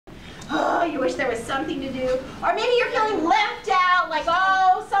oh, you wish there was something to do. Or maybe you're feeling left out, like,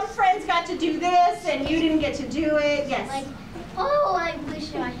 oh, some friends got to do this and you didn't get to do it. Yes. Like, oh, I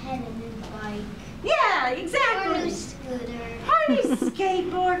wish I had a new bike. Yeah, exactly. Or a new scooter. Or a new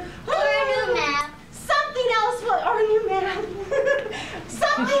skateboard. Or a new map. Something else will, or a new map.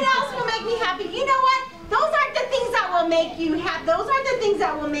 Something else will make me happy. You know what? Those aren't the things that will make you happy. Those aren't the things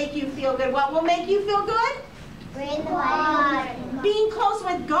that will make you feel good. What will make you feel good? Being close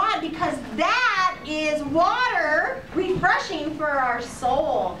with God, because that is water refreshing for our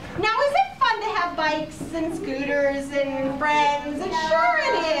soul. Now, is it fun to have bikes and scooters and friends? And sure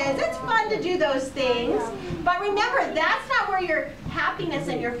it is. It's fun to do those things. But remember, that's not where your happiness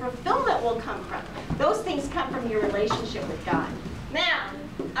and your fulfillment will come from. Those things come from your relationship with God. Now,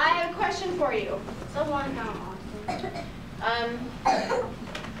 I have a question for you. Someone come on.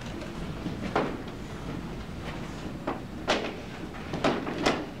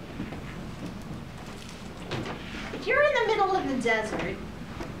 If you're in the middle of the desert,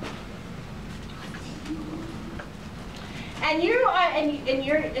 and you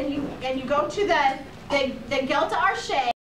go to the Gelta Arche,